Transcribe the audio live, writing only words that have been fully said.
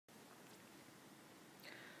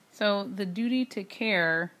So the duty to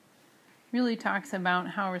care really talks about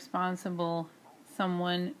how responsible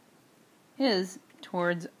someone is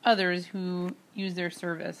towards others who use their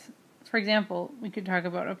service. For example, we could talk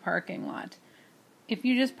about a parking lot. If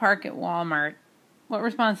you just park at Walmart, what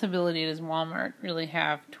responsibility does Walmart really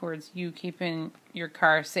have towards you keeping your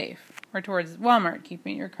car safe, or towards Walmart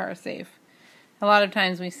keeping your car safe? A lot of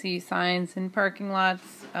times we see signs in parking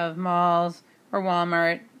lots of malls or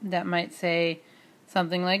Walmart that might say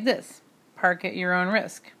something like this: park at your own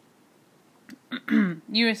risk.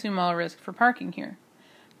 You assume all risk for parking here.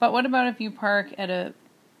 But what about if you park at a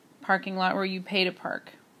parking lot where you pay to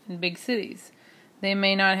park in big cities? They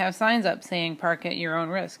may not have signs up saying park at your own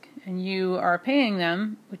risk, and you are paying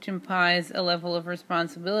them, which implies a level of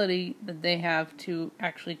responsibility that they have to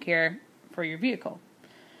actually care for your vehicle.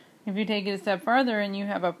 If you take it a step farther and you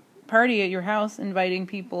have a party at your house inviting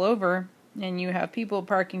people over, and you have people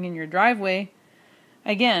parking in your driveway,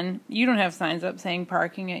 again, you don't have signs up saying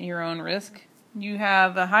parking at your own risk. You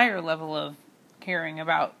have a higher level of caring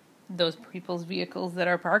about those people's vehicles that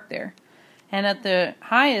are parked there. And at the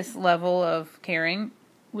highest level of caring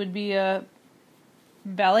would be a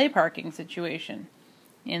valet parking situation.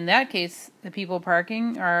 In that case, the people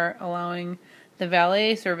parking are allowing the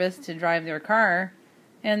valet service to drive their car,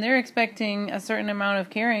 and they're expecting a certain amount of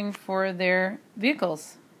caring for their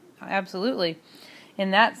vehicles. Absolutely,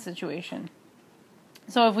 in that situation.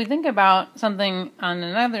 So if we think about something on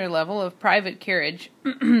another level of private carriage,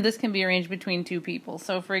 this can be arranged between two people.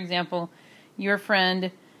 So for example, your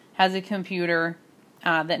friend has a computer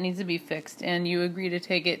that needs to be fixed, and you agree to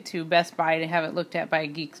take it to Best Buy to have it looked at by a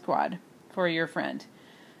Geek Squad for your friend.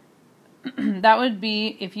 That would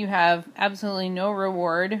be, if you have absolutely no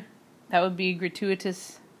reward, that would be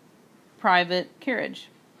gratuitous private carriage.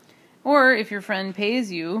 Or if your friend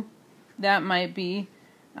pays you, that might be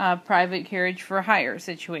a private carriage for hire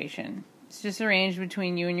situation. It's just arranged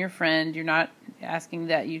between you and your friend. You're not asking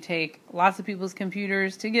that you take lots of people's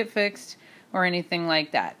computers to get fixed or anything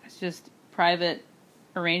like that. It's just private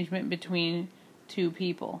arrangement between two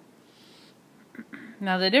people.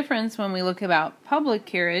 Now the difference when we look about public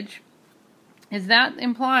carriage is that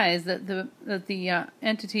implies that the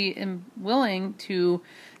entity is willing to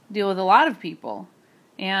deal with a lot of people.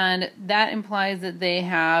 And that implies that they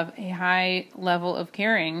have a high level of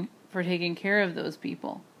caring for taking care of those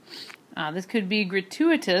people. This could be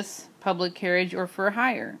gratuitous public carriage or for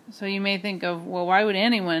hire. So you may think of, well, why would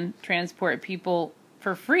anyone transport people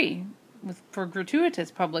for free for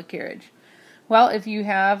gratuitous public carriage? Well, if you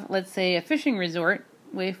have, let's say, a fishing resort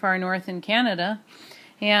way far north in Canada,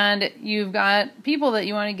 and you've got people that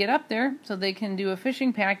you want to get up there so they can do a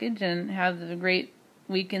fishing package and have a great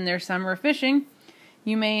week in their summer fishing,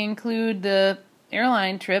 you may include the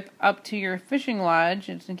airline trip up to your fishing lodge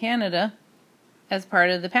in Canada as part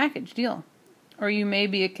of the package deal. Or you may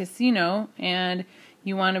be a casino and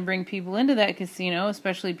you want to bring people into that casino,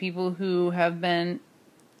 especially people who have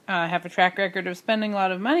a track record of spending a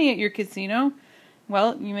lot of money at your casino.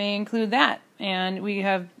 Well, you may include that. And we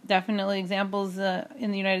have definitely examples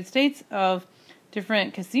in the United States of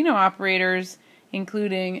different casino operators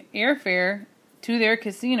including airfare to their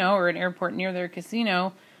casino or an airport near their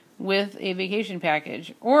casino with a vacation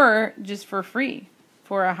package, or just for free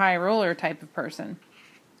for a high roller type of person.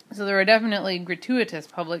 So there are definitely gratuitous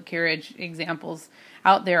public carriage examples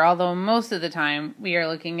out there, although most of the time we are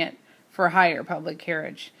looking at for hire public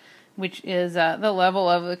carriage, which is the level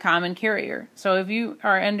of a common carrier. So if you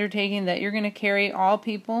are undertaking that you're going to carry all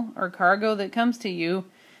people or cargo that comes to you,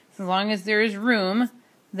 as long as there is room,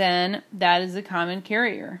 then that is a common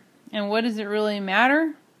carrier. And what does it really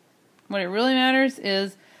matter? What it really matters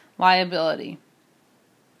is liability.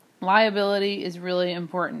 Liability is really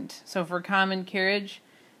important. So for common carriage,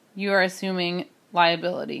 you are assuming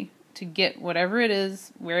liability to get whatever it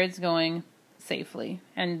is, where it's going, safely.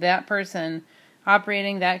 And that person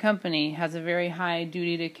operating that company has a very high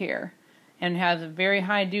duty to care and has a very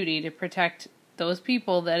high duty to protect those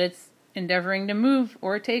people that it's endeavoring to move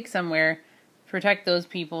or take somewhere, protect those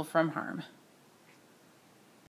people from harm.